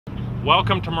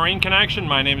Welcome to Marine Connection.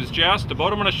 My name is Jess. The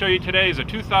boat I'm going to show you today is a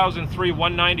 2003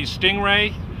 190 Stingray.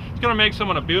 It's going to make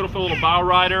someone a beautiful little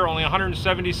Bowrider. Only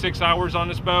 176 hours on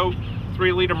this boat.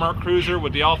 3-liter Merc Cruiser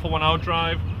with the Alpha 1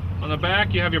 outdrive. On the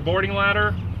back you have your boarding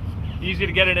ladder. Easy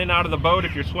to get it in and out of the boat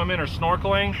if you're swimming or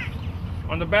snorkeling.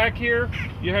 On the back here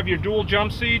you have your dual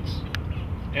jump seats.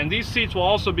 And these seats will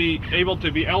also be able to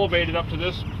be elevated up to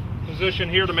this position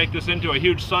here to make this into a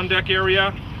huge sun deck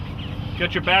area.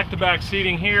 Got your back-to-back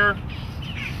seating here,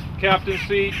 captain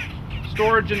seat,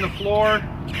 storage in the floor.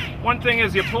 One thing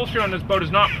is the upholstery on this boat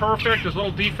is not perfect. There's a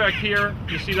little defect here.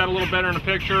 You see that a little better in the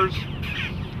pictures.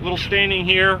 A little staining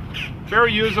here.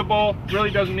 Very usable. Really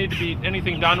doesn't need to be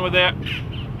anything done with it.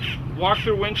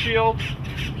 Walk-through windshield.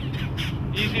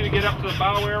 Easy to get up to the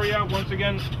bow area. Once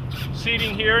again,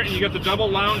 seating here, and you get the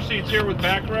double lounge seats here with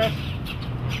backrest.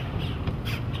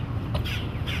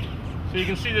 So you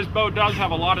can see this boat does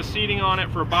have a lot of seating on it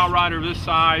for a Bowrider this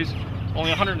size. Only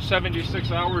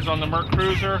 176 hours on the Merc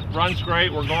Cruiser. Runs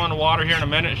great. We'll go on the water here in a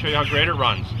minute and show you how great it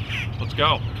runs. Let's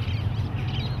go.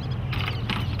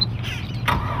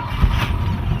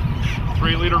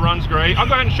 3-liter runs great. I'll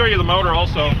go ahead and show you the motor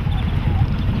also.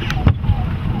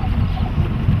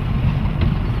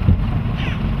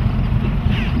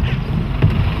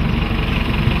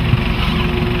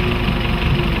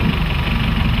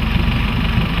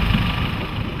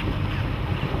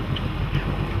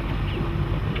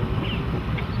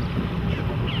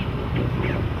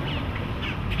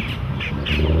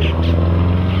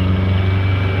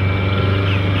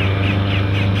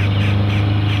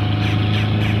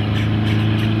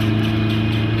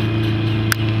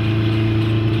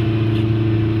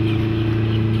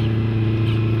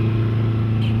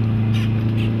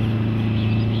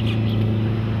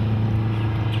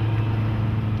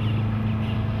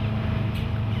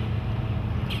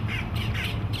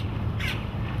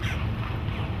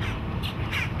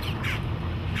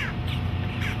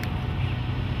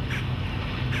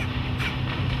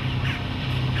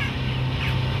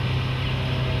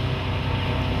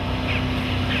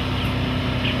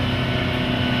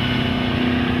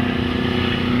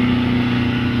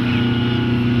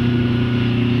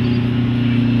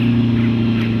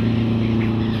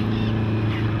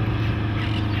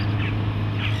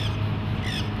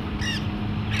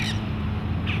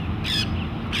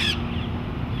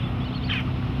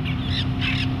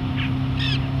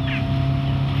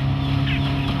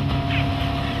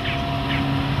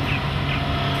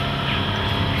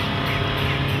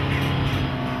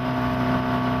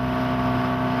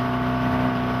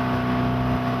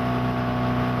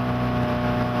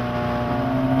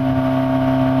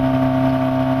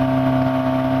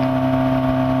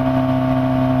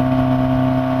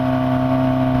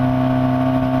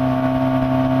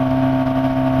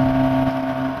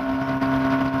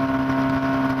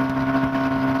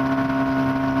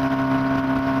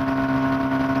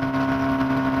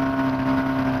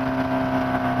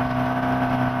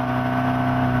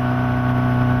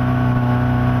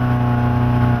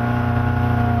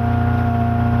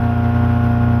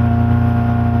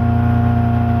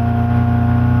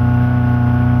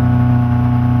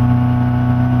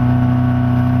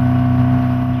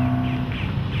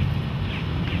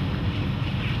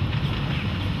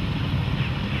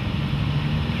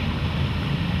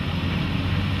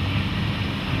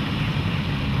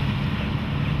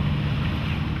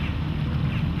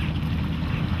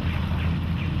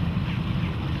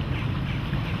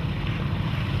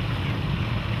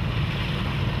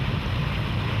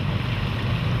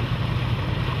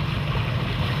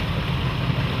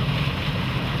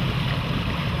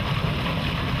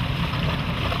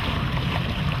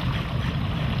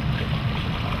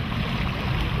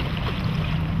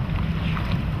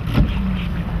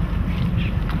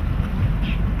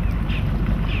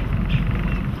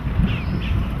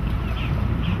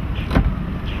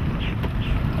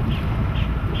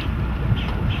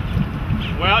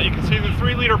 Well, you can see the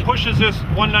 3-liter pushes this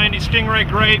 190 Stingray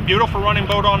great. Beautiful running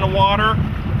boat on the water.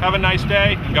 Have a nice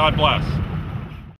day, and God bless.